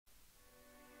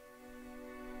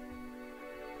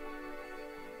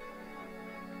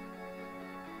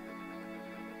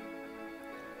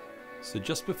So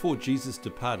just before Jesus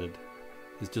departed,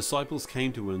 his disciples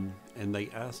came to him and they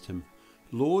asked him,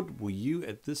 "Lord, will you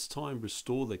at this time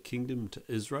restore the kingdom to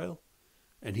Israel?"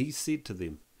 And he said to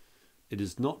them, "It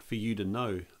is not for you to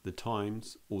know the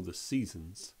times or the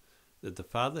seasons that the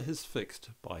Father has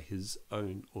fixed by his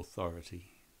own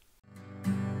authority."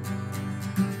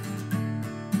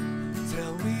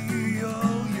 Tell me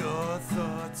all your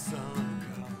thoughts on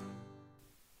God.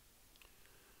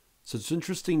 So it's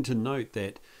interesting to note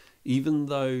that even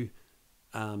though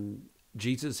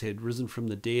Jesus had risen from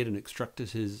the dead and instructed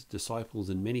his disciples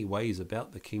in many ways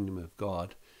about the kingdom of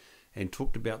God and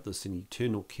talked about this an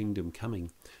eternal kingdom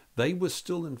coming, they were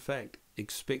still in fact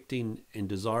expecting and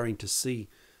desiring to see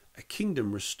a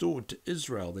kingdom restored to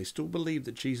Israel. They still believed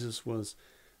that Jesus was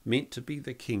meant to be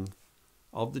the king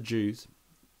of the Jews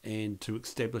and to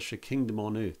establish a kingdom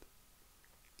on earth.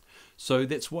 So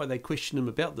that's why they question him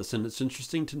about this. And it's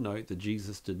interesting to note that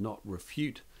Jesus did not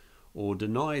refute or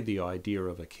deny the idea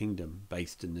of a kingdom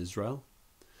based in Israel.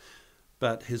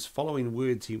 But his following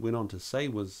words he went on to say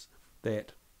was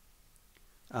that,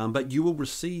 "But you will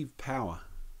receive power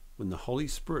when the Holy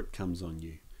Spirit comes on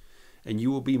you, and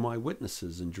you will be my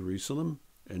witnesses in Jerusalem,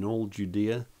 and all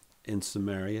Judea and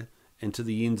Samaria, and to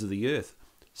the ends of the earth."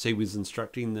 So he was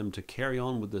instructing them to carry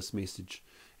on with this message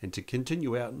and to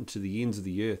continue out into the ends of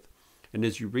the earth. And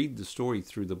as you read the story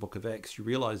through the book of Acts, you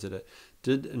realize that it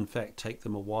did in fact take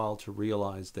them a while to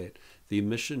realize that their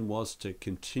mission was to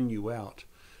continue out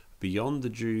beyond the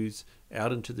Jews,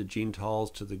 out into the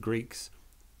Gentiles, to the Greeks,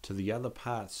 to the other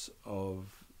parts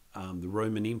of the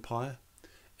Roman Empire,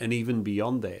 and even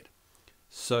beyond that.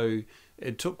 So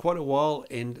it took quite a while,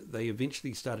 and they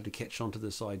eventually started to catch on to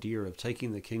this idea of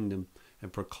taking the kingdom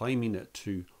and proclaiming it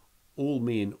to all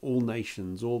men, all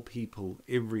nations, all people,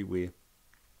 everywhere.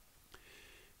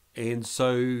 And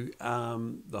so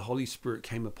the Holy Spirit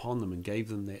came upon them and gave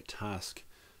them that task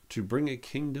to bring a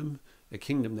kingdom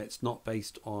that's not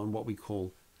based on what we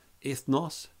call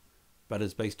ethnos, but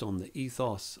is based on the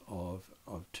ethos of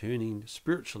turning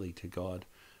spiritually to God,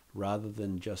 rather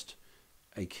than just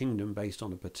a kingdom based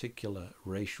on a particular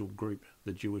racial group,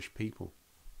 the Jewish people.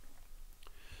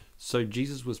 So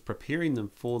Jesus was preparing them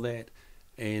for that,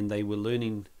 and they were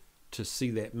learning to see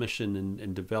that mission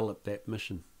and develop that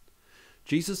mission.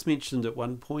 Jesus mentioned at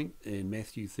one point in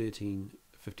Matthew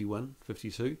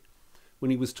 13:51-52,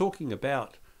 when he was talking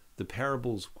about the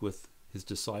parables with his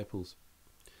disciples,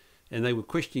 and they were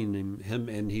questioning him,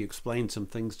 and he explained some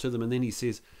things to them, and then he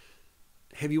says,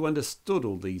 "Have you understood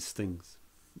all these things?"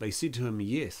 They said to him,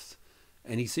 "Yes."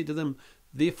 And he said to them,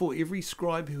 "Therefore every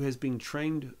scribe who has been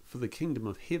trained for the kingdom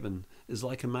of heaven is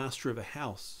like a master of a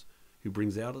house who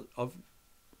brings out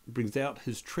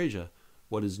his treasure,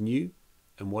 what is new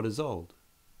and what is old."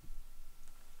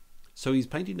 So he's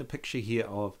painting a picture here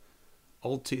of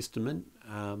Old Testament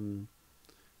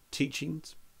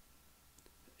teachings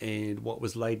and what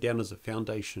was laid down as a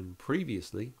foundation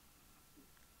previously.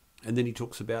 And then he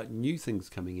talks about new things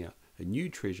coming out, a new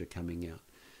treasure coming out.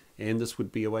 And this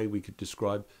would be a way we could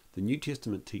describe the New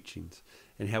Testament teachings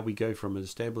and how we go from an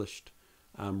established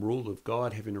rule of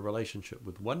God having a relationship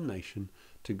with one nation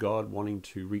to God wanting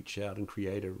to reach out and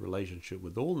create a relationship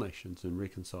with all nations and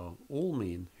reconcile all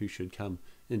men who should come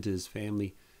into his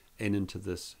family and into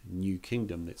this new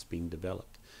kingdom that's being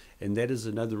developed. And that is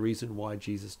another reason why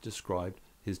Jesus described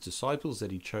his disciples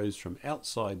that he chose from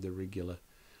outside the regular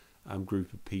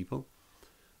group of people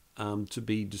to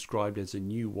be described as a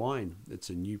new wine. It's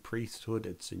a new priesthood,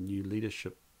 it's a new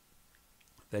leadership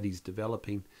that he's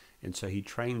developing. And so he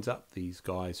trains up these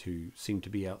guys who seem to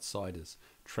be outsiders,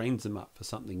 trains them up for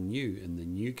something new. In the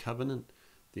new covenant,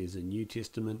 there's a New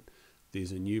Testament,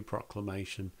 there's a new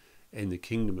proclamation, and the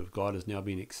kingdom of God has now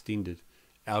been extended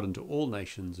out into all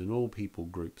nations and all people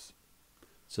groups.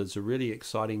 So it's a really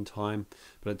exciting time,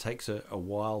 but it takes a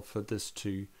while for this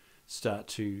to start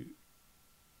to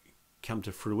come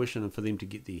to fruition and for them to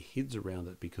get their heads around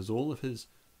it, because all of his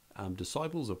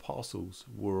disciples, apostles,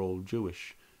 were all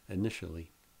Jewish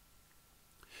initially.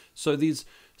 So there's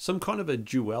some kind of a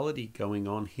duality going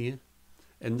on here,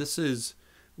 and this is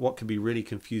what can be really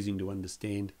confusing to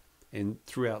understand. And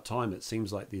throughout time it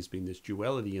seems like there's been this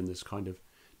duality and this kind of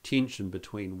tension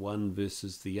between one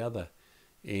versus the other.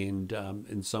 And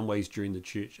in some ways during the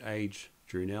church age,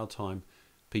 during our time,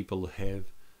 people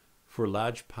have, for a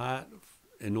large part,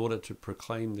 in order to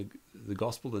proclaim the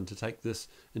gospel and to take this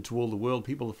into all the world,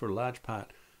 people have for a large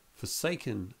part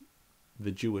forsaken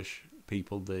the Jewish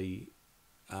people, the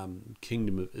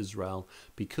kingdom of Israel,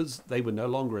 because they were no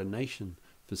longer a nation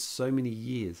for so many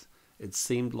years. It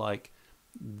seemed like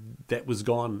that was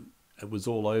gone, it was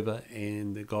all over,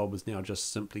 and that God was now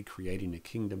just simply creating a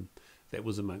kingdom that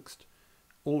was amongst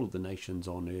all of the nations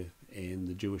on earth, and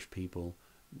the Jewish people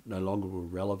no longer were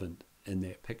relevant in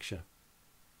that picture.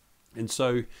 And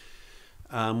so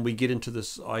we get into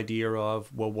this idea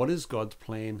of, well, what is God's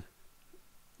plan?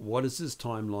 What is his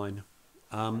timeline?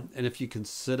 And if you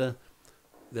consider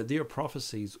that there are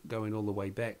prophecies going all the way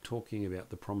back talking about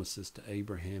the promises to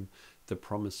Abraham, the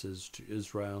promises to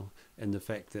Israel, and the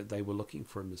fact that they were looking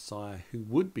for a Messiah who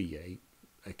would be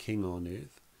a king on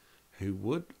earth, who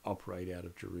would operate out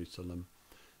of Jerusalem,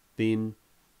 then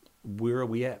where are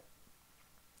we at?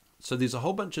 So there's a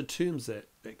whole bunch of terms that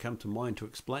come to mind to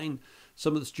explain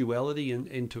some of this duality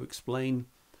and to explain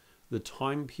the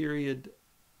time period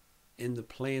and the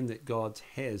plan that God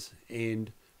has,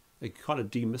 and it kind of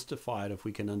demystify it if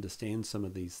we can understand some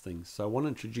of these things. So I want to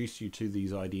introduce you to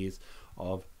these ideas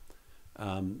of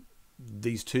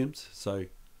these terms. So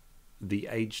the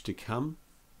age to come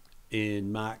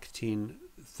in Mark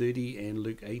 10:30 and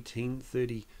Luke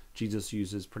 18:30, Jesus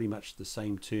uses pretty much the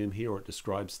same term here, or it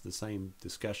describes the same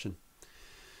discussion.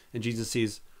 And Jesus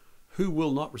says, who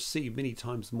will not receive many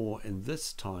times more in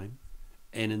this time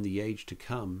and in the age to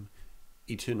come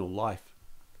eternal life?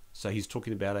 So he's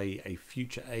talking about a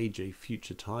future age, a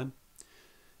future time.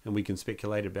 And we can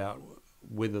speculate about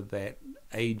whether that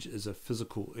age is a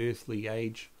physical earthly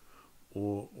age,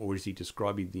 or is he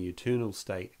describing the eternal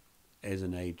state as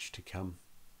an age to come?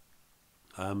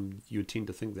 You would tend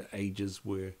to think that ages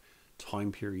were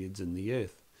time periods in the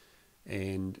earth.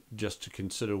 And just to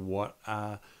consider what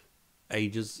are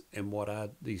ages and what are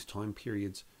these time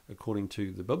periods according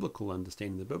to the biblical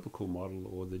understanding, the biblical model,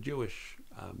 or the Jewish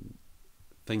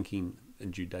thinking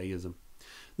in Judaism.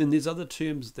 Then there's other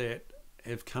terms that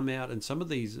have come out, and some of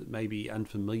these may be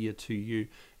unfamiliar to you,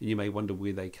 and you may wonder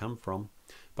where they come from,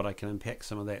 but I can unpack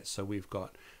some of that. So we've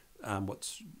got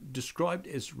what's described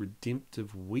as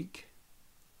redemptive week.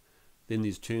 Then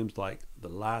there's terms like the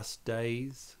last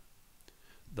days,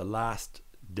 the last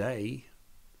day,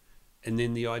 and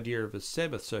then the idea of a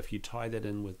Sabbath. So if you tie that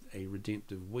in with a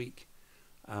redemptive week,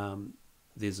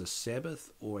 there's a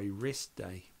Sabbath or a rest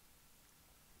day.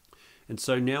 And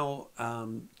so now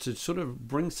to sort of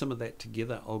bring some of that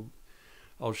together,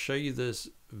 I'll show you this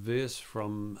verse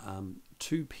from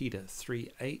 2 Peter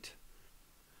 3:8,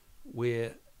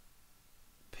 where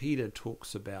Peter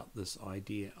talks about this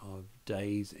idea of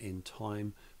days and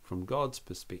time from God's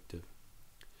perspective.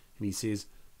 And he says,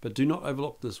 but do not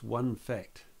overlook this one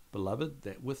fact, beloved,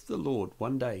 that with the Lord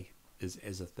 1 day is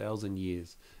as 1,000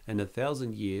 years, and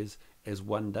 1,000 years as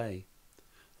 1 day.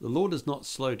 The Lord is not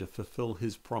slow to fulfill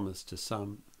his promise to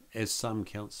some, as some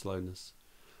count slowness,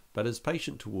 but is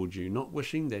patient toward you, not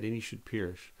wishing that any should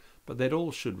perish, but that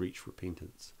all should reach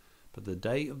repentance. But the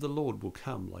day of the Lord will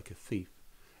come like a thief,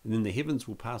 and then the heavens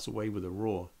will pass away with a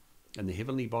roar, and the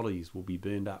heavenly bodies will be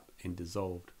burned up and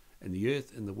dissolved, and the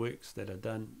earth and the works that are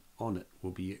done on it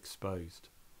will be exposed.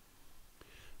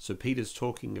 So Peter's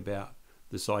talking about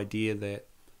this idea that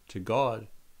to God,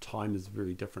 time is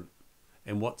very different.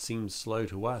 And what seems slow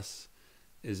to us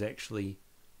is actually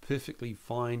perfectly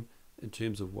fine in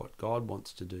terms of what God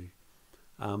wants to do.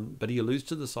 But he alludes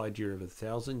to this idea of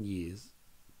 1,000 years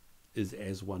is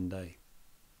as 1 day.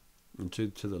 And to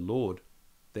the Lord,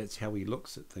 that's how he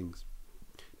looks at things.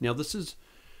 Now, this is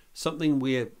something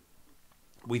where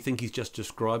we think he's just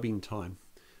describing time.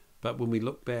 But when we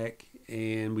look back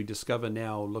and we discover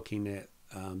now, looking at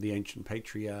the ancient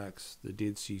patriarchs, the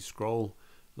Dead Sea Scroll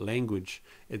language,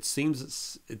 it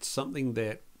seems it's something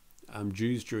that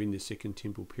Jews during the Second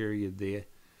Temple period there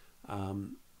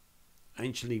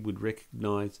anciently would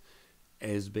recognize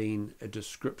as being a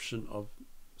description of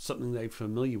something they're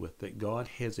familiar with, that God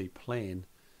has a plan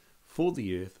for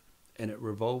the earth, and it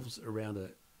revolves around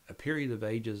a period of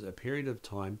ages, a period of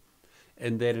time,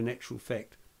 and that in actual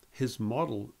fact his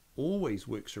model always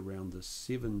works around the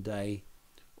 7-day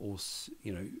or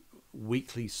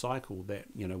weekly cycle, that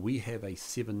we have a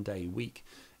 7-day week.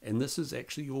 And this is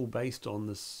actually all based on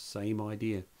this same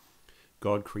idea.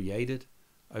 God created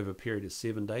over a period of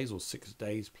 7 days, or 6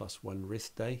 days plus 1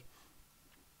 rest day,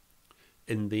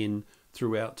 and then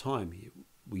throughout time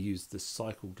we use this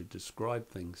cycle to describe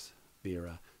things. There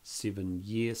are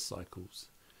 7-year cycles,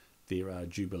 there are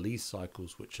jubilee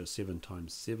cycles, which are 7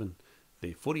 times 7.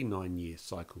 They're 49-year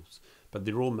cycles, but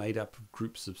they're all made up of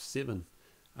groups of 7.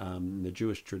 In the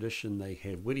Jewish tradition, they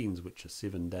have weddings, which are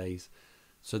 7 days.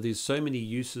 So there's so many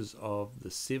uses of the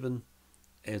 7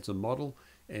 as a model,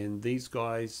 and these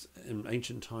guys in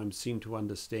ancient times seem to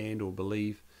understand or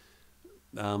believe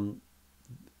the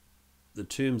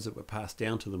terms that were passed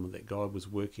down to them, that God was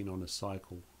working on a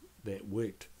cycle that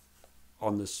worked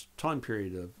on this time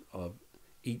period of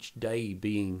each day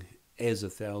being as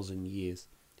 1,000 years.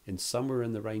 And somewhere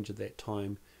in the range of that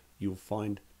time, you'll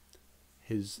find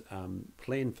his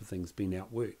plan for things being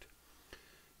outworked.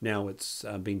 Now it's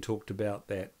been talked about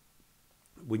that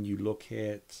when you look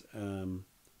at the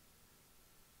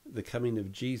coming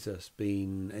of Jesus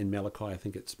being in Malachi, I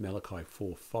think it's Malachi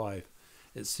 4:5,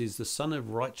 it says, the Son of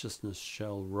Righteousness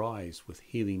shall rise with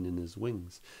healing in his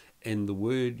wings. And the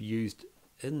word used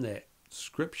in that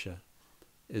scripture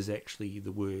is actually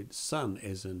the word sun,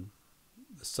 as in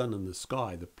the sun in the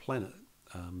sky, the planet,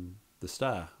 the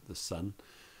star, the sun,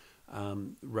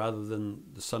 rather than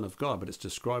the Son of God. But it's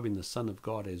describing the Son of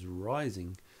God as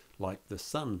rising like the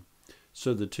sun.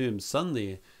 So the term sun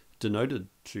there denoted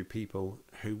to people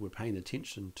who were paying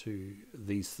attention to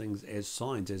these things as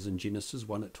signs, as in Genesis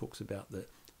 1 it talks about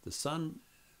the sun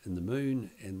and the moon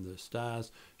and the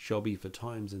stars shall be for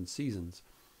times and seasons.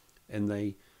 And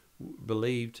they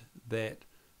believed that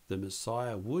the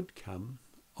Messiah would come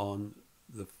on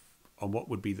what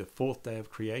would be the fourth day of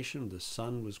creation. The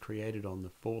sun was created on the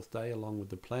fourth day along with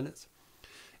the planets,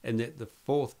 and that the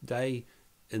fourth day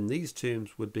in these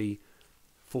terms would be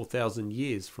 4,000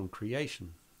 years from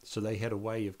creation. So they had a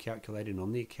way of calculating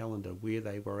on their calendar where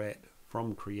they were at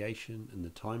from creation and the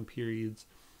time periods.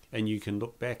 And you can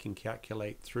look back and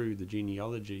calculate through the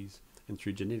genealogies and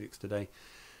through genetics today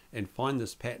and find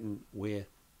this pattern where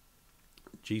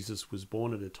Jesus was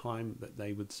born at a time that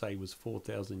they would say was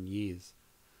 4,000 years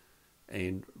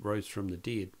and rose from the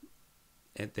dead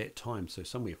at that time. So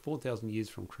somewhere 4,000 years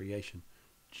from creation,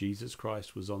 Jesus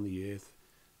Christ was on the earth,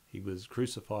 he was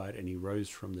crucified, and he rose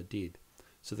from the dead.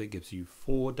 So that gives you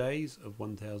 4 days of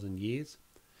 1,000 years.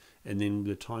 And then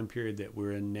the time period that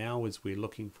we're in now is we're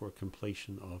looking for a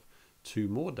completion of 2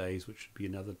 more days, which would be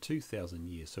another 2,000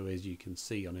 years. So as you can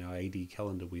see on our AD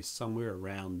calendar, we're somewhere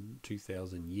around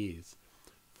 2,000 years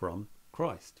from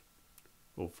Christ,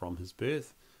 or from his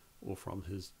birth, or from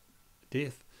his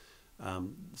death.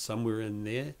 Somewhere in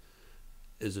there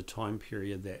is a time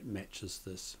period that matches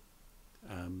this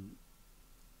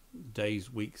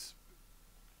days, weeks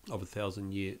of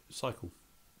 1,000-year cycle.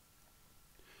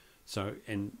 So,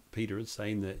 and Peter is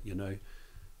saying that,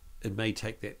 it may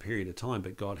take that period of time,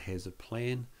 but God has a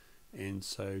plan, and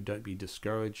so don't be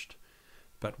discouraged.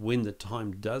 But when the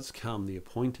time does come, the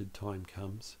appointed time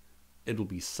comes, it'll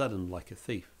be sudden like a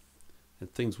thief,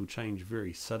 and things will change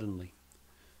very suddenly.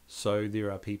 So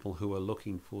there are people who are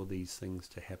looking for these things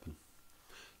to happen.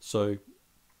 So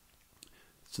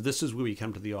this is where we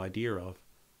come to the idea of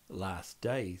last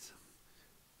days.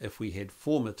 If we had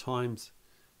former times,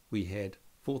 we had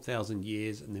 4,000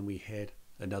 years, and then we had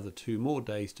another 2 more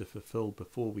days to fulfill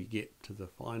before we get to the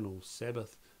final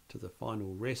Sabbath, to the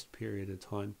final rest period of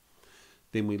time,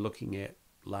 then we're looking at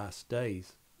last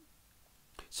days.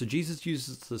 So Jesus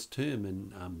uses this term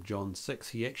in John 6.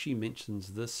 He actually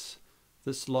mentions this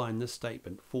line, this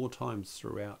statement, 4 times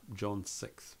throughout John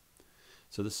 6.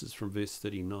 So this is from verse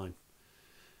 39.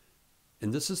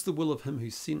 And this is the will of him who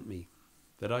sent me,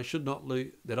 that I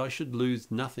should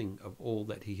lose nothing of all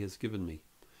that he has given me,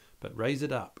 but raise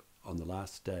it up on the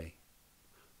last day.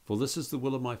 For this is the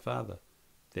will of my Father,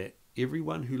 that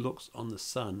everyone who looks on the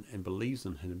Son and believes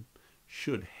in him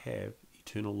should have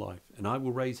eternal life, and I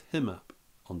will raise him up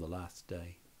on the last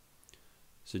day.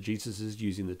 So Jesus is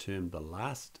using the term the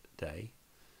last day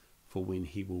for when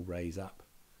he will raise up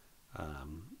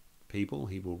people.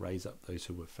 He will raise up those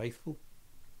who were faithful.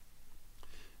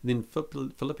 And then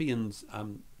Philippians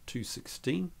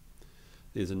 2:16,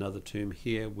 there's another term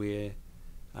here where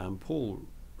Paul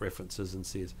references and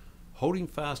says, holding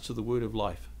fast to the word of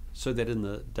life, so that in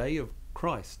the day of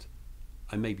Christ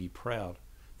I may be proud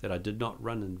that I did not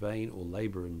run in vain or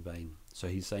labor in vain. So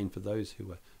he's saying for those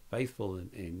who are faithful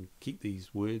and keep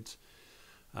these words,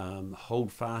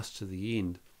 hold fast to the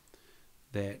end,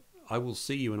 that I will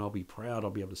see you and I'll be proud. I'll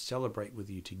be able to celebrate with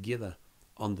you together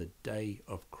on the day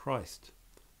of Christ.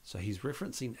 So he's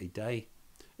referencing a day.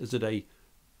 Is it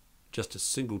just a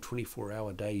single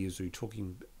 24-hour day? Is he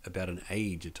talking about an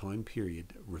age, a time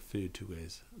period referred to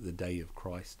as the day of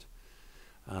Christ?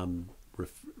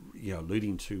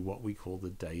 Alluding to what we call the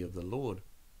day of the Lord.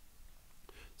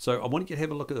 So I want you to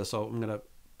have a look at this. I'm going to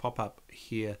pop up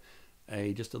here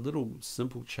just a little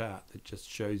simple chart that just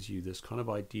shows you this kind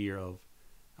of idea of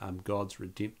God's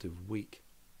redemptive week.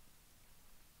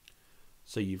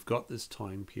 So you've got this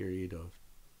time period of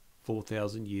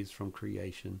 4,000 years from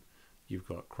creation. You've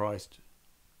got Christ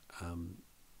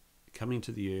coming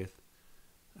to the earth,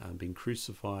 being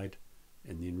crucified,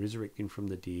 and then resurrecting from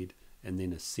the dead, and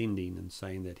then ascending and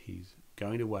saying that he's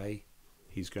going away,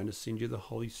 he's going to send you the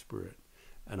Holy Spirit,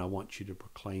 and I want you to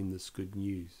proclaim this good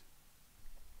news.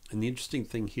 And the interesting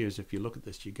thing here is if you look at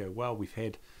this, you go, well, we've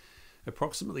had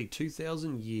approximately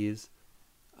 2,000 years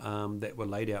that were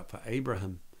laid out for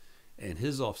Abraham and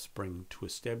his offspring to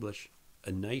establish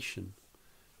a nation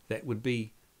that would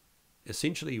be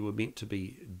essentially were meant to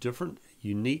be different,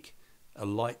 unique, a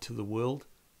light to the world,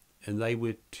 and they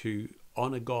were to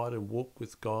honor God and walk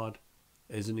with God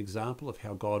as an example of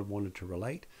how God wanted to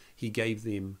relate. He gave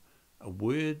them a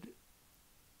word,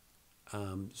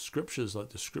 scriptures, like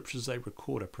the scriptures they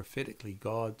record are prophetically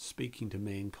God speaking to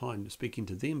mankind, speaking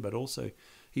to them, but also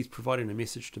he's providing a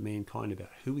message to mankind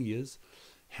about who he is,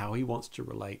 how he wants to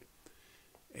relate,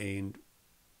 and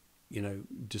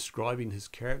describing his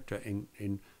character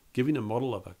and giving a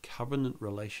model of a covenant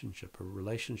relationship, a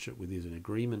relationship where there's an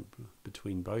agreement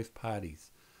between both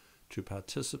parties to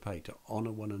participate, to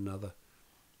honor one another,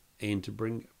 and to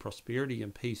bring prosperity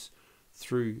and peace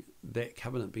through that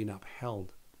covenant being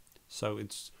upheld. So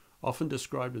it's often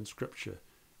described in Scripture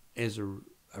as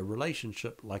a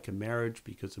relationship like a marriage,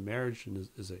 because a marriage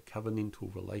is a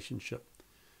covenantal relationship.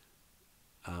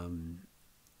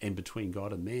 And between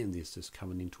God and man, there's this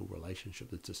covenantal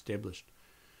relationship that's established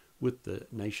with the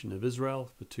nation of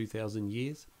Israel for 2,000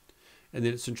 years. And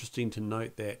then it's interesting to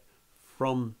note that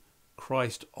from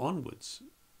Christ onwards,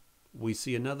 we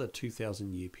see another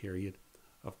 2,000 year period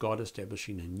of God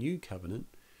establishing a new covenant.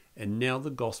 And now the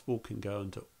gospel can go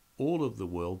into all of the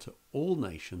world, to all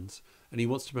nations. And he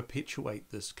wants to perpetuate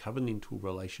this covenantal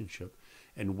relationship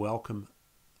and welcome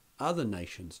other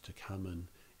nations to come in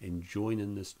and join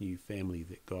in this new family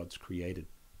that God's created.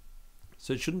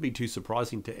 So it shouldn't be too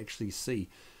surprising to actually see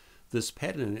this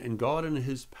pattern, and God in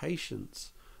his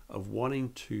patience of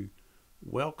wanting to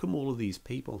welcome all of these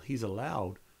people, he's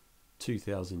allowed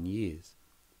 2,000 years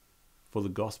for the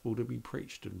gospel to be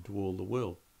preached into all the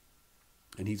world.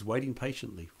 And he's waiting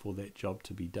patiently for that job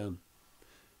to be done.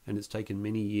 And it's taken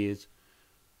many years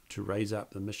to raise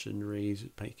up the missionaries.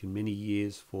 It's taken many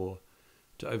years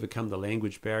to overcome the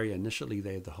language barrier. Initially,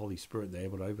 they had the Holy Spirit. They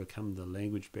were able to overcome the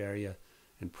language barrier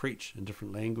and preach in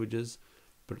different languages.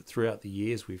 But throughout the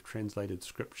years, we've translated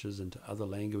scriptures into other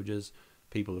languages.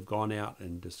 People have gone out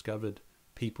and discovered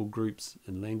people groups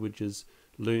and languages,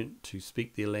 learnt to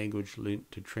speak their language, learnt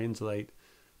to translate,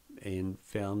 and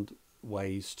found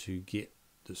ways to get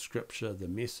the scripture, the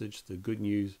message, the good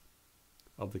news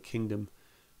of the kingdom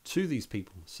to these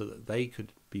people so that they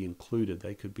could be included,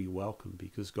 they could be welcomed,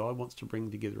 because God wants to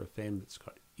bring together a family that's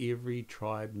got every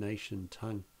tribe, nation,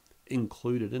 tongue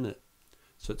included in it.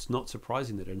 So it's not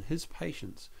surprising that in his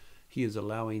patience, he is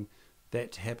allowing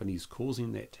that to happen. He's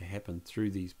causing that to happen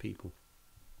through these people.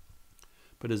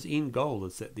 But his end goal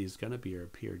is that there's going to be a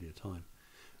period of time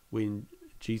when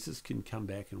Jesus can come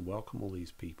back and welcome all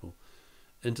these people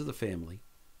into the family.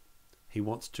 He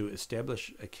wants to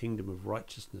establish a kingdom of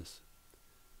righteousness,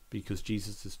 because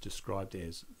Jesus is described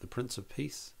as the Prince of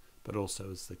Peace, but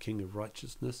also as the King of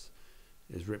Righteousness,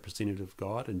 as representative of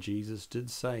God. And Jesus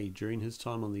did say during his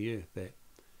time on the earth that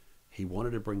he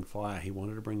wanted to bring fire, he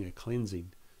wanted to bring a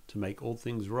cleansing to make all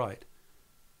things right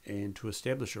and to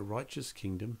establish a righteous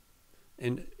kingdom,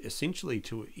 and essentially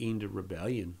to end a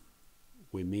rebellion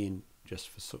where men just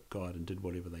forsook God and did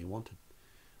whatever they wanted.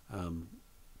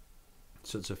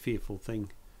 So it's a fearful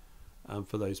thing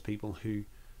for those people who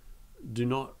do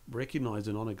not recognize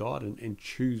and honor God and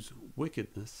choose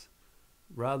wickedness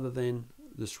rather than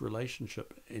this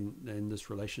relationship, and this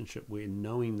relationship where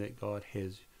knowing that God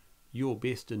has your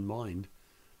best in mind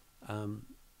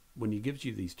when he gives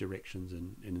you these directions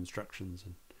and instructions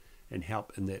and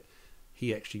help, and that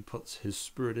he actually puts his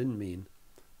spirit in men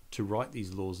to write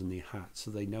these laws in their hearts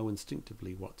so they know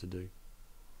instinctively what to do.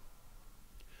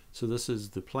 So this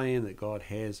is the plan that God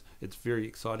has. It's very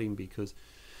exciting because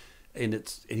and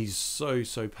he's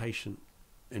so patient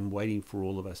and waiting for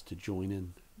all of us to join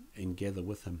in and gather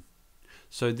with him.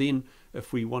 So then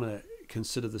if we want to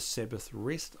consider the Sabbath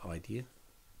rest idea,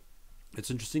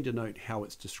 it's interesting to note how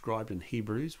it's described in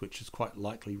Hebrews, which is quite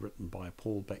likely written by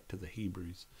Paul back to the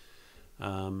Hebrews,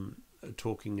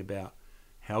 talking about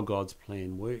how God's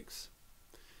plan works.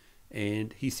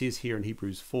 And he says here in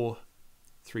Hebrews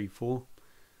 4:3-4,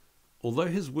 although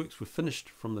his works were finished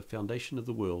from the foundation of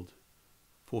the world,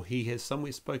 for he has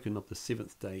somewhere spoken of the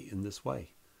seventh day in this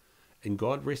way, and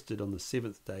God rested on the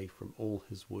seventh day from all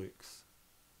his works.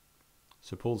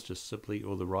 So Paul's just simply,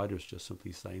 or the writer's just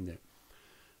simply saying that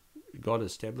God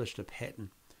established a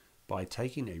pattern by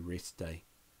taking a rest day.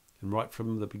 And right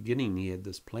from the beginning he had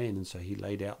this plan, and so he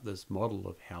laid out this model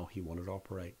of how he wanted to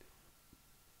operate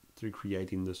through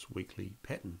creating this weekly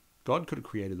pattern. God could have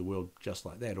created the world just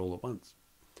like that all at once,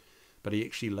 but he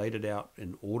actually laid it out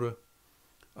in order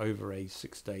over a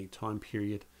 6-day time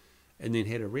period, and then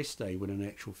had a rest day when in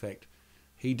actual fact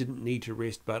He didn't need to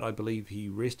rest, but I believe he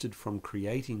rested from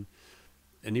creating.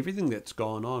 And everything that's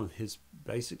gone on has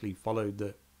basically followed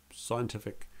the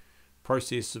scientific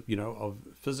process of, of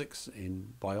physics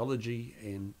and biology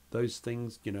and those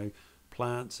things,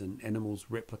 plants and animals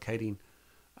replicating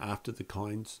after the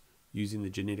kinds using the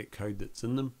genetic code that's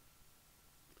in them,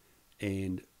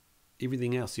 and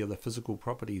everything else, the other physical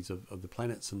properties of the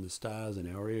planets and the stars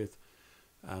and our Earth,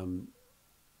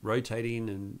 rotating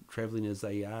and traveling as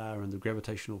they are, and the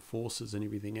gravitational forces and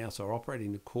everything else are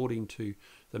operating according to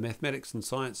the mathematics and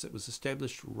science that was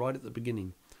established right at the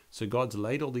beginning. So God's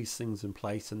laid all these things in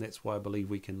place, and that's why I believe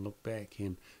we can look back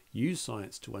and use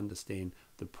science to understand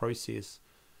the process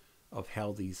of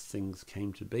how these things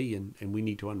came to be, and we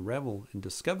need to unravel and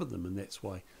discover them. And that's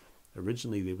why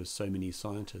originally there were so many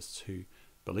scientists who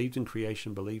believed in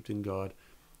creation, believed in God,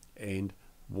 and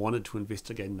wanted to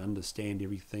investigate and understand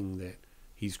everything that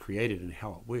he's created and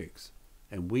how it works.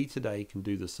 And we today can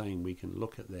do the same. We can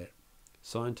look at that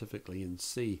scientifically and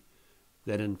see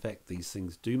that in fact these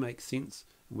things do make sense.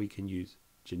 We can use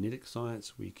genetic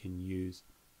science, we can use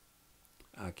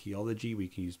archaeology, we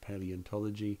can use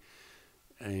paleontology,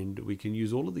 and we can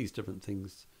use all of these different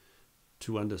things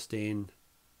to understand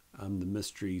the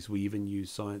mysteries. We even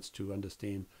use science to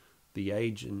understand the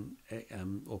age and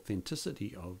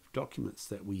authenticity of documents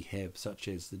that we have, such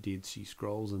as the Dead Sea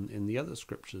Scrolls and the other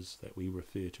scriptures that we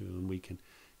refer to, and we can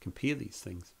compare these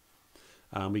things.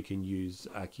 We can use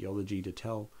archaeology to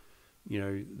tell,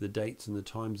 the dates and the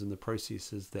times and the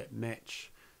processes that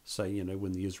match, say,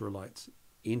 when the Israelites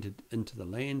entered into the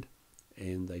land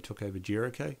and they took over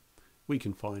Jericho. We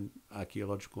can find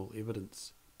archaeological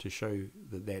evidence to show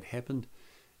that that happened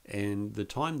and the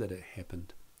time that it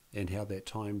happened, and how that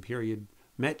time period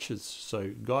matches.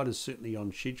 So God is certainly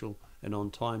on schedule and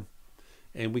on time,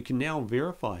 and we can now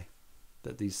verify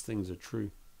that these things are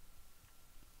true.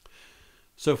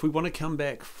 So if we want to come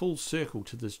back full circle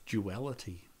to this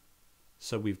duality,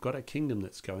 so we've got a kingdom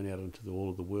that's going out into all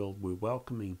of the world. We're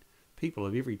welcoming people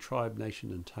of every tribe,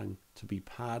 nation and tongue to be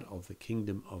part of the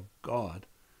kingdom of God.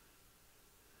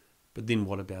 But then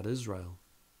what about Israel?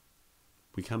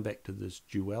 We come back to this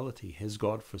duality. Has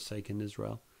God forsaken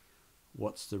Israel?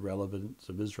 What's the relevance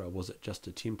of Israel? Was it just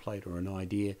a template or an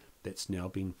idea that's now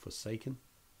been forsaken?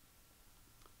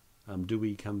 Do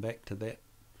we come back to that?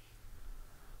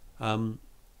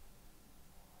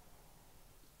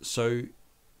 So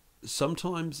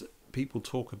sometimes people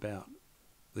talk about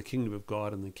the kingdom of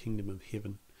God and the kingdom of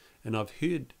heaven. And I've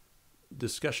heard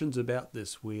discussions about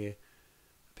this where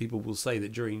people will say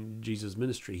that during Jesus'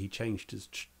 ministry he changed his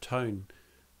tone,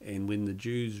 and when the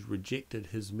Jews rejected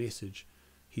his message,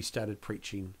 he started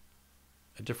preaching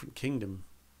a different kingdom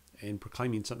and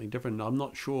proclaiming something different. I'm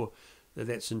not sure that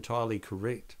that's entirely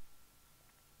correct.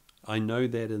 I know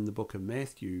that in the book of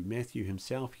Matthew, Matthew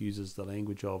himself uses the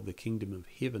language of the kingdom of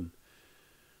heaven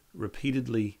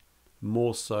repeatedly,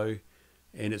 more so,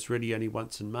 and it's really only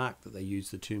once in Mark that they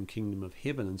use the term kingdom of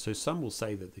heaven. And so some will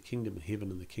say that the kingdom of heaven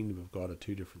and the kingdom of God are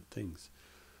two different things.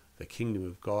 The kingdom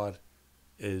of God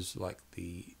is like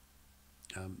the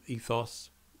ethos,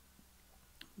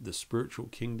 the spiritual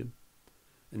kingdom,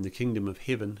 and the kingdom of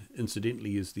heaven,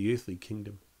 incidentally, is the earthly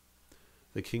kingdom,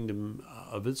 the kingdom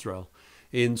of Israel.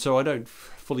 And so I don't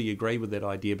fully agree with that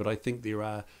idea, but I think there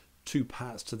are two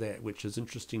parts to that, which is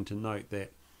interesting to note,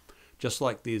 that just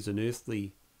like there's an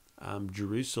earthly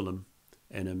Jerusalem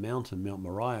and a mountain, Mount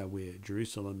Moriah, where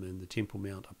Jerusalem and the Temple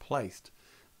Mount are placed,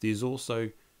 there's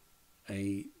also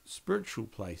a spiritual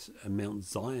place, a Mount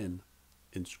Zion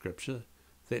in Scripture,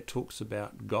 that talks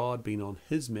about God being on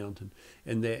his mountain,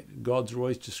 and that God's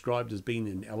always described as being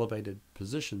in elevated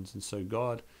positions. And so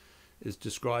God is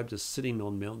described as sitting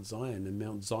on Mount Zion, and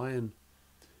Mount Zion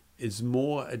is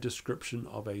more a description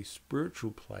of a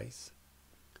spiritual place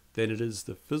than it is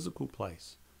the physical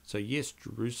place. So yes,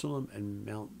 Jerusalem and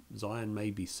Mount Zion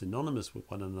may be synonymous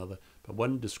with one another, but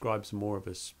one describes more of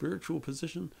a spiritual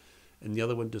position and the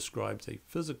other one describes a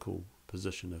physical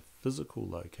position, a physical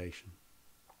location.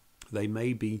 They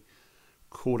may be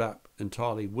caught up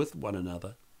entirely with one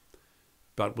another,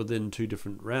 but within two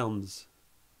different realms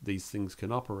these things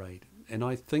can operate. And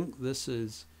I think this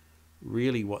is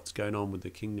really what's going on with the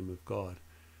kingdom of God.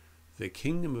 The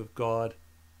kingdom of God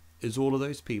is all of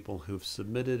those people who have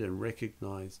submitted and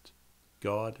recognized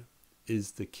God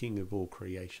is the King of all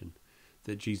creation,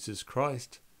 that Jesus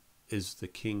Christ is the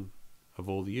King of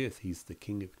all the earth. He's the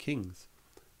King of kings.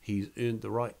 He's earned the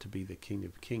right to be the King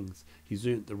of kings. He's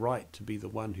earned the right to be the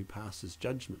one who passes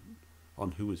judgment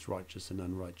on who is righteous and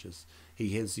unrighteous.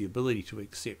 He has the ability to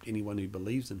accept anyone who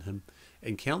believes in him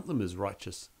and count them as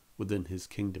righteous within his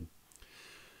kingdom.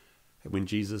 And when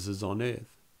Jesus is on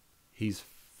earth, He's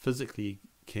physically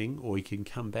king, or he can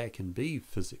come back and be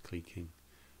physically king.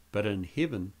 But in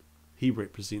heaven, he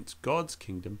represents God's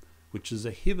kingdom, which is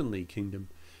a heavenly kingdom,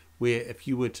 where if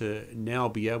you were to now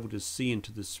be able to see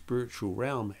into the spiritual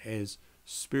realm as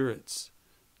spirits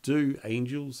do,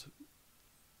 angels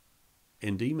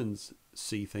and demons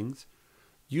see things,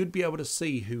 you'd be able to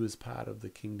see who is part of the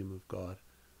kingdom of God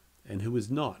and who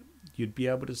is not. You'd be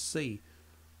able to see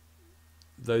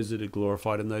those that are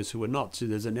glorified and those who are not. So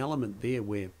there's an element there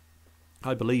where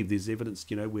I believe there's evidence,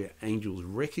 where angels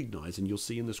recognize, and you'll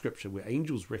see in the scripture where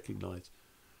angels recognize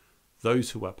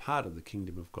those who are part of the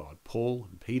kingdom of God. Paul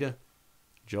and Peter,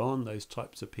 John, those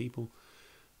types of people.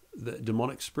 The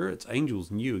demonic spirits, angels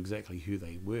knew exactly who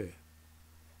they were.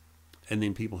 And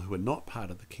then people who are not part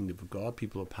of the kingdom of God,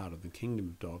 people who are part of the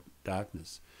kingdom of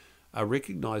darkness, are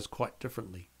recognized quite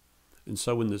differently. And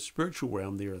so in the spiritual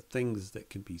realm, there are things that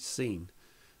can be seen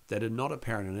that are not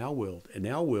apparent in our world. In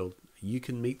our world, you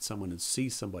can meet someone and see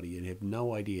somebody and have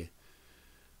no idea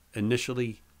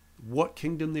initially what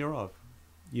kingdom they're of.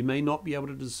 You may not be able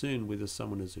to discern whether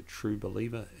someone is a true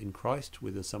believer in Christ,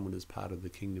 whether someone is part of the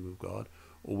kingdom of God,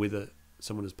 or whether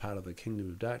someone is part of the kingdom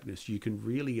of darkness. You can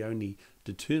really only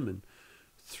determine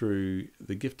through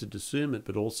the gift of discernment,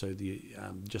 but also the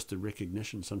just the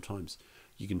recognition. Sometimes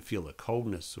you can feel a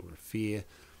coldness or a fear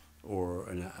or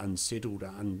an unsettled,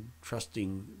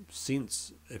 untrusting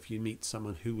sense if you meet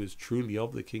someone who is truly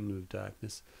of the kingdom of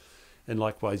darkness. And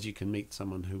likewise, you can meet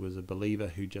someone who is a believer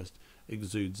who just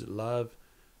exudes love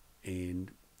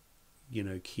and,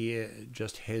 care,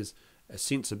 just has a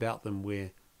sense about them where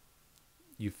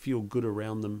you feel good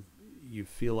around them. You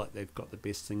feel like they've got the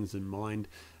best things in mind.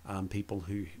 People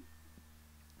who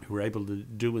are able to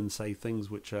do and say things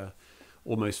which are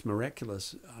almost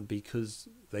miraculous because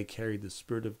they carry the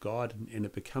Spirit of God, and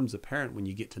it becomes apparent when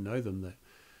you get to know them that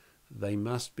they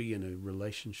must be in a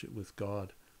relationship with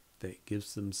God that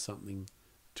gives them something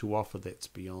to offer that's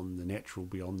beyond the natural,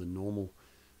 beyond the normal.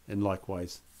 And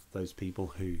likewise, those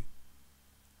people who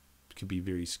could be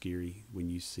very scary when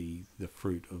you see the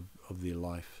fruit of their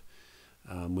life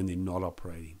when they're not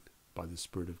operating by the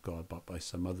Spirit of God, but by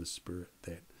some other spirit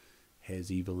that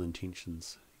has evil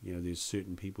intentions. There's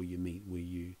certain people you meet where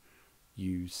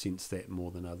you sense that more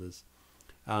than others.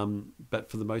 But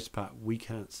for the most part, we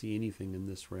can't see anything in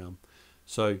this realm.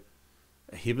 So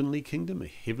a heavenly kingdom, a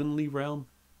heavenly realm,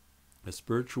 a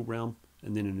spiritual realm,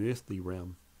 and then an earthly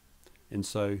realm. And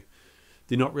so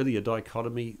they're not really a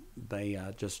dichotomy. They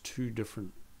are just two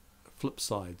different flip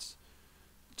sides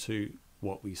to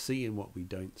what we see and what we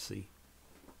don't see.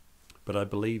 But I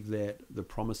believe that the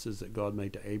promises that God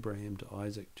made to Abraham, to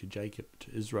Isaac, to Jacob,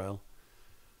 to Israel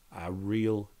are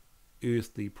real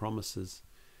earthly promises,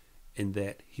 and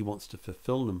that he wants to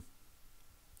fulfill them.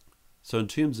 So in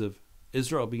terms of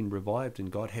Israel being revived,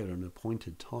 and God had an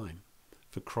appointed time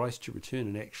for Christ to return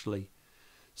and actually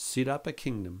set up a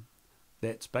kingdom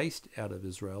that's based out of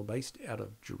Israel, based out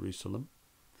of Jerusalem,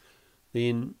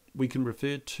 then we can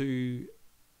refer to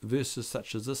verses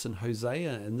such as this in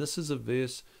Hosea. And this is a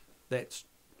verse that's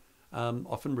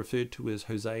often referred to as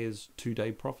Hosea's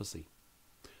 2-day prophecy.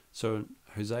 So in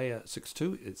Hosea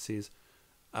 6:2 it says,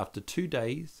 "After 2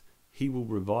 days he will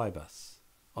revive us.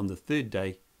 On the 3rd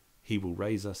day he will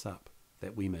raise us up,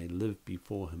 that we may live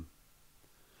before him."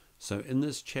 So in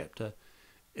this chapter,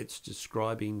 it's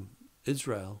describing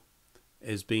Israel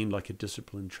as being like a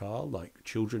disciplined child, like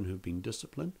children who have been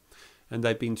disciplined, and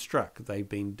they've been struck, they've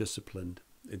been disciplined.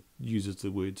 It uses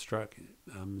the word struck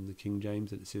in the King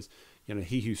James, and it says,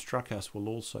 he who struck us will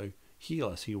also heal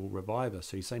us, he will revive us.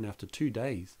 So he's saying after 2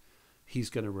 days, he's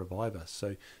going to revive us.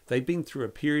 So they've been through a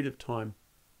period of time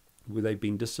where they've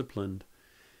been disciplined,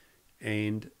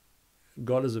 and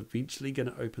God is eventually going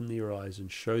to open their eyes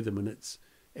and show them.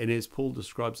 And as Paul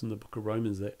describes in the book of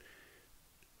Romans, that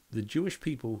the Jewish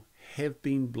people have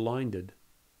been blinded,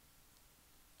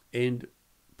 and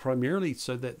primarily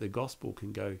so that the gospel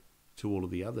can go to all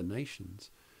of the other nations,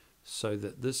 so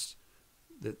that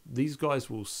these guys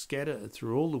will scatter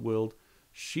through all the world,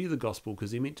 share the gospel,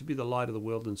 because they're meant to be the light of the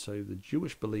world. And so the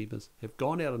Jewish believers have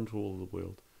gone out into all of the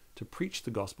world to preach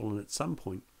the gospel, and at some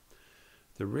point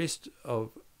the rest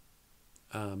of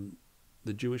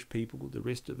the Jewish people, the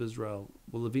rest of Israel,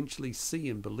 will eventually see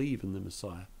and believe in the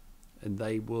Messiah, and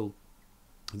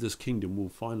this kingdom will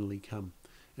finally come,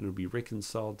 and it'll be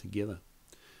reconciled together.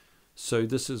 So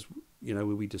this is, where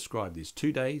we describe there's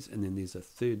 2 days, and then there's a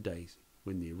 3rd day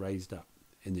when they're raised up,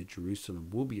 and that Jerusalem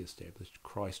will be established.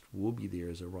 Christ will be there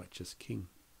as a righteous king.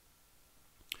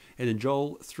 And in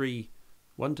Joel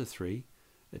 3:1-3,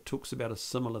 it talks about a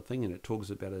similar thing, and it talks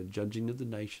about a judging of the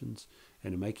nations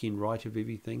and a making right of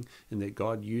everything, and that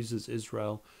God uses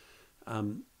Israel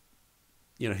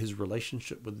his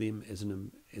relationship with them as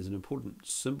an important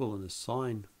symbol and a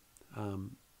sign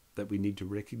that we need to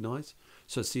recognize.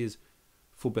 So it says,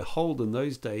 "For behold, in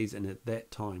those days and at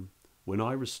that time, when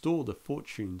I restore the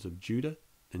fortunes of Judah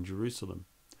and Jerusalem,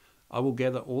 I will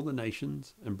gather all the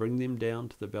nations and bring them down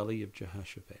to the valley of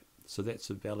Jehoshaphat." So that's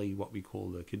a valley, what we call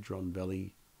the Kidron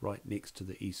Valley, right next to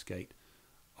the east gate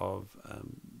of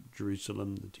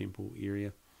Jerusalem, the temple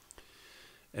area.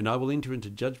 "And I will enter into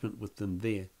judgment with them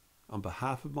there on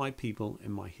behalf of my people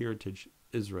and my heritage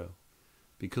Israel,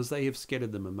 because they have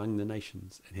scattered them among the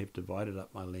nations and have divided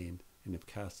up my land and have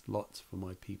cast lots for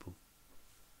my people."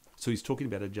 So he's talking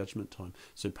about a judgment time.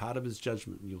 So part of his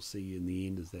judgment, you'll see in the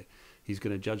end, is that he's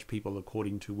going to judge people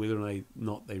according to whether or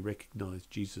not they recognize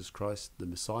Jesus Christ, the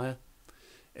Messiah,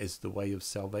 as the way of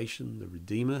salvation, the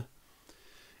Redeemer.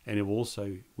 And he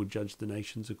also will judge the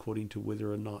nations according to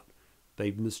whether or not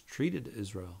they've mistreated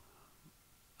Israel.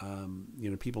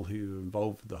 People who are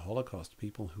involved with the Holocaust,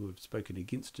 people who have spoken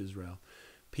against Israel,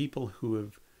 people who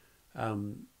have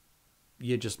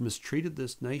just mistreated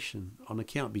this nation on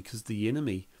account, because the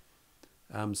enemy,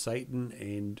 Satan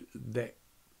and that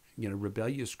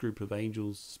rebellious group of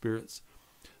angels, spirits,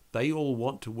 they all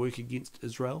want to work against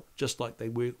Israel, just like they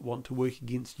want to work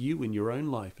against you in your own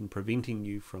life and preventing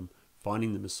you from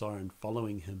finding the Messiah and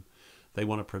following him. They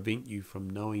want to prevent you from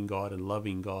knowing God and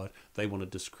loving God. They want to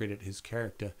discredit his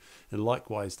character. And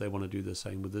likewise, they want to do the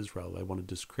same with Israel. They want to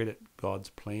discredit God's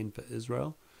plan for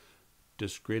Israel,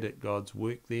 discredit God's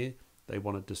work there. They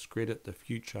want to discredit the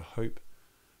future hope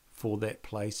for that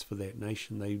place, for that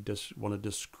nation. They just want to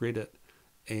discredit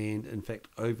and, in fact,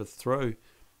 overthrow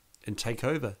and take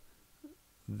over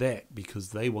that, because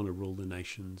they want to rule the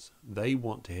nations. They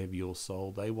want to have your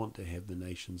soul. They want to have the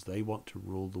nations. They want to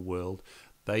rule the world.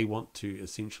 They want to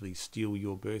essentially steal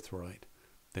your birthright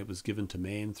that was given to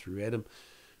man through Adam.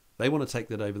 They want to take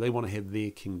that over. They want to have their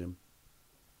kingdom.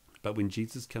 But when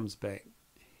Jesus comes back,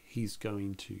 he's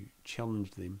going to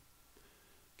challenge them,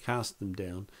 cast them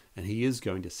down, and he is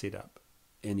going to set up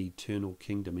an eternal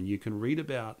kingdom. And you can read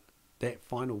about that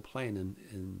final plan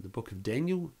in the book of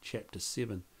Daniel, chapter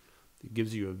 7. It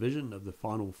gives you a vision of the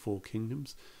final 4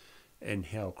 kingdoms and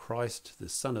how Christ, the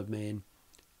Son of Man,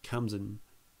 comes and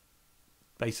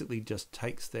basically just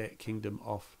takes that kingdom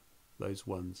off those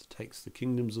ones, takes the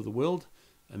kingdoms of the world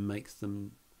and makes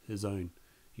them his own.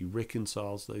 He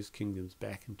reconciles those kingdoms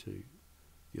back into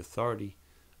the authority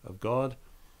of God,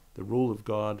 the rule of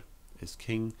God as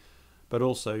king, but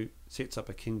also sets up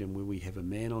a kingdom where we have a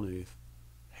man on earth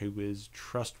who is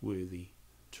trustworthy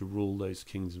to rule those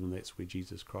kingdoms, and that's where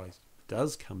Jesus Christ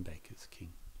does come back as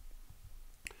king.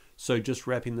 So just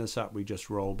wrapping this up, we just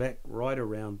roll back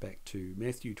to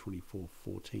Matthew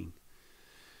 24:14.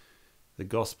 The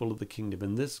gospel of the kingdom.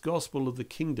 And this gospel of the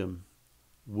kingdom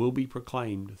will be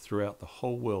proclaimed throughout the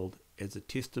whole world as a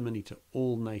testimony to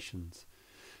all nations.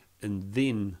 And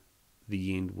then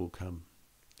the end will come.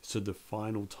 So the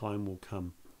final time will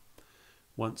come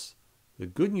once the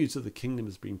good news of the kingdom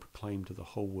has been proclaimed to the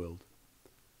whole world.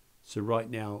 So right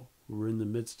now, we're in the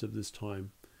midst of this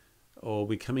time, or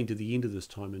we're coming to the end of this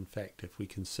time. In fact, if we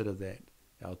consider that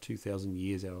our 2,000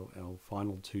 years, our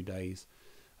final 2 days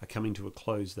are coming to a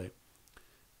close, that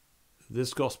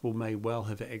this gospel may well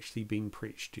have actually been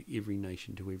preached to every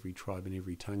nation, to every tribe and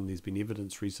every tongue. There's been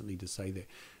evidence recently to say that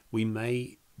we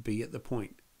may be at the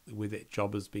point where that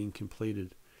job has been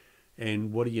completed.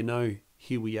 And what do you know?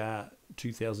 Here we are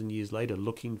 2,000 years later,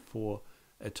 looking for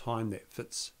a time that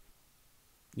fits,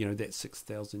 that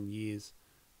 6,000 years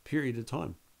period of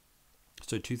time.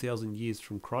 So 2,000 years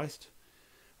from Christ.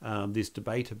 There's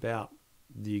debate about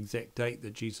the exact date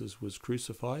that Jesus was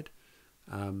crucified.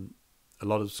 A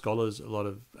lot of scholars, a lot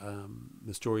of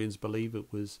historians believe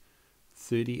it was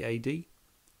 30 AD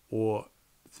or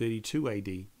 32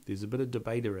 AD. There's a bit of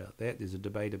debate about that. There's a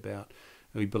debate about,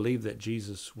 we believe that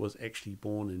Jesus was actually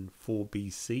born in 4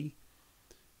 BC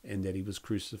and that he was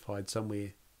crucified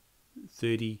somewhere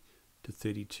 30 to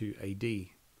 32 AD,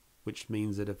 which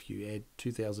means that if you add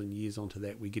 2,000 years onto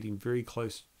that, we're getting very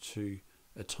close to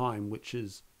a time which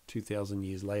is 2,000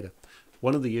 years later.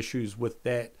 One of the issues with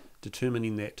that,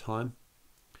 determining that time,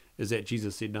 is that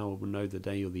Jesus said no one will know the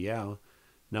day or the hour.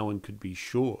 No one could be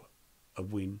sure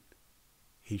of when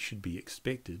he should be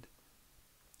expected,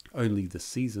 only the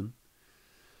season.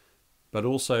 But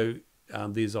also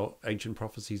there's ancient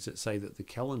prophecies that say that the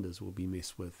calendars will be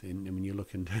messed with, and when you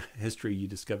look into history you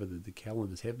discover that the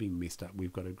calendars have been messed up.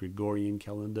 We've got a Gregorian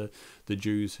calendar. The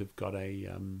Jews have got a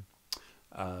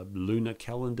lunar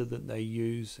calendar that they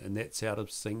use, and that's out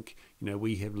of sync.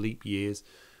 We have leap years,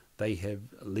 they have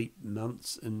leap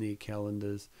months in their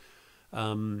calendars,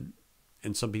 and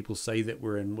And some people say that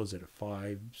we're in, was it a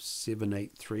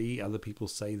 5783? Other people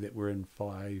say that we're in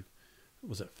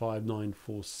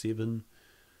 5947,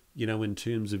 in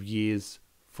terms of years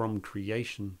from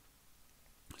creation.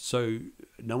 So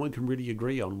no one can really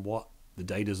agree on what the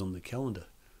date is on the calendar.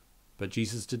 But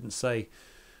Jesus didn't say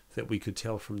that we could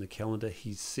tell from the calendar.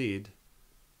 He said,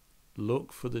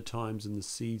 look for the times and the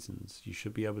seasons. You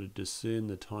should be able to discern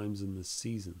the times and the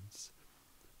seasons.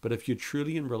 But if you're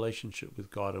truly in relationship with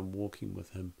God and walking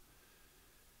with Him,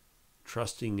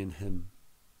 trusting in Him,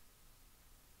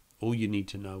 all you need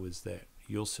to know is that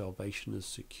your salvation is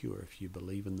secure if you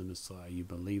believe in the Messiah. You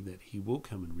believe that He will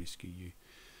come and rescue you.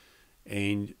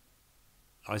 And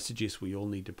I suggest we all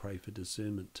need to pray for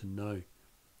discernment to know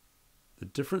the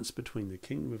difference between the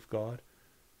kingdom of God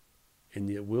and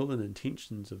the will and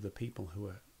intentions of the people who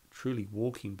are truly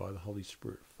walking by the Holy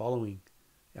Spirit, following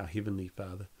our Heavenly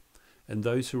Father, and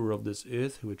those who are of this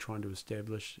earth who are trying to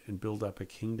establish and build up a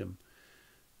kingdom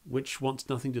which wants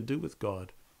nothing to do with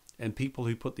God, and people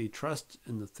who put their trust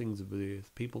in the things of the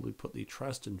earth, people who put their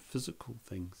trust in physical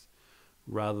things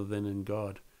rather than in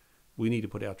God. We need to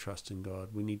put our trust in God.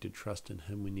 We need to trust in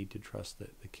Him. We need to trust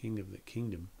that the King of the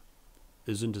kingdom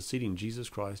is interceding. Jesus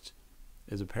Christ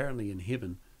is apparently in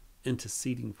heaven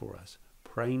interceding for us,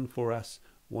 praying for us,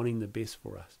 wanting the best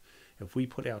for us. If we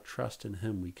put our trust in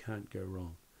Him, we can't go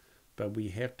wrong. But we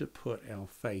have to put our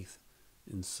faith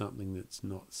in something that's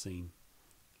not seen.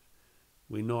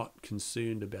 We're not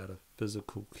concerned about a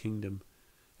physical kingdom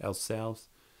ourselves.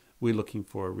 We're looking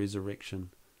for a resurrection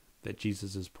that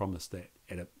Jesus has promised, that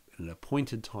at an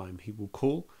appointed time He will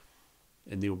call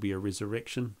and there will be a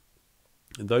resurrection.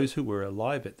 And those who were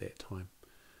alive at that time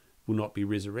will not be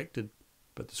resurrected,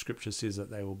 but the scripture says that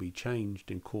they will be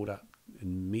changed and caught up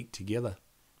and meet together.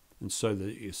 And so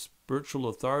the spiritual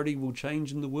authority will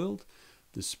change in the world.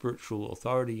 The spiritual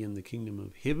authority in the kingdom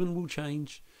of heaven will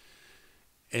change.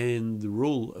 And the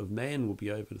rule of man will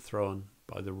be overthrown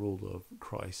by the rule of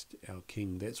Christ, our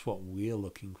King. That's what we're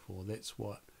looking for. That's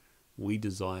what we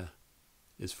desire,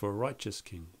 is for a righteous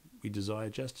King. We desire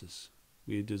justice.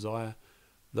 We desire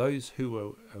those who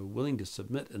are willing to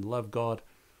submit and love God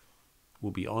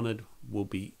will be honored, will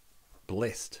be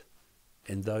blessed.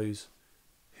 And those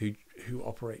who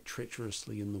operate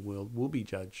treacherously in the world will be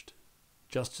judged.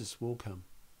 Justice will come,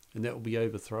 and that will be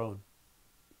overthrown.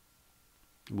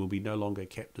 We'll be no longer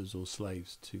captives or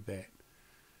slaves to that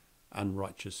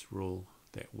unrighteous rule,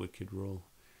 that wicked rule.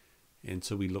 And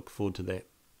so we look forward to that.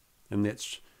 And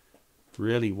that's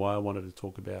really why I wanted to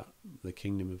talk about the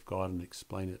kingdom of God and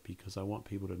explain it, because I want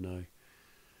people to know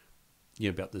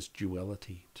about this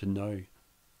duality, to know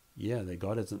that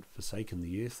God hasn't forsaken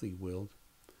the earthly world,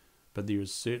 but there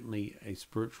is certainly a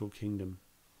spiritual kingdom,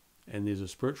 and there's a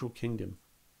spiritual kingdom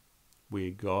where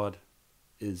God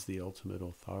is the ultimate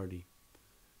authority.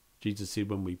 Jesus said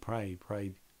when we pray,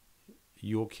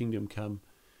 your kingdom come,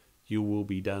 your will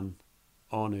be done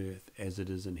on earth as it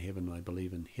is in heaven. I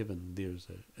believe in heaven there's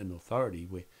an authority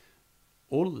where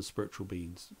all of the spiritual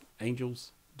beings,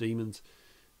 angels, demons,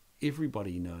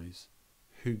 everybody knows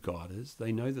who God is.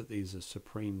 They know that there's a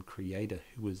supreme creator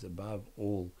who is above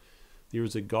all. There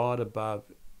is a God above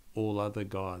all other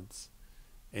gods.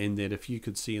 And that if you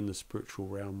could see in the spiritual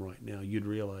realm right now, you'd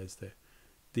realize that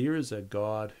there is a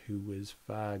God who is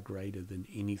far greater than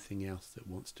anything else that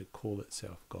wants to call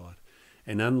itself God.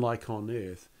 And unlike on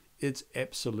earth, it's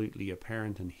absolutely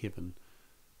apparent in heaven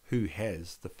who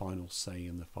has the final say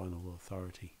and the final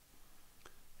authority.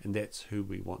 And that's who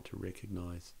we want to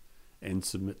recognize and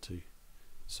submit to.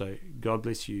 So God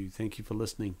bless you. Thank you for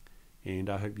listening. And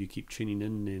I hope you keep tuning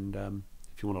in. And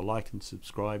if you want to like and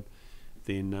subscribe,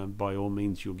 then by all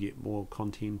means you'll get more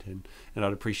content. And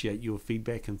I'd appreciate your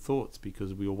feedback and thoughts,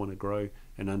 because we all want to grow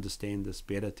and understand this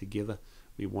better together.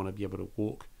 We want to be able to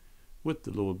walk with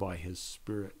the Lord by His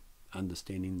Spirit,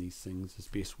 understanding these things as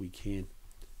best we can.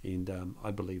 And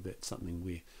I believe that's something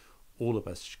where all of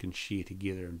us can share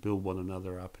together and build one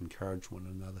another up, encourage one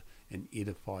another, and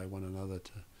edify one another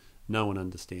to know and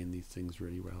understand these things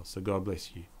really well. So God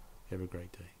bless you. Have a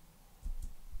great day.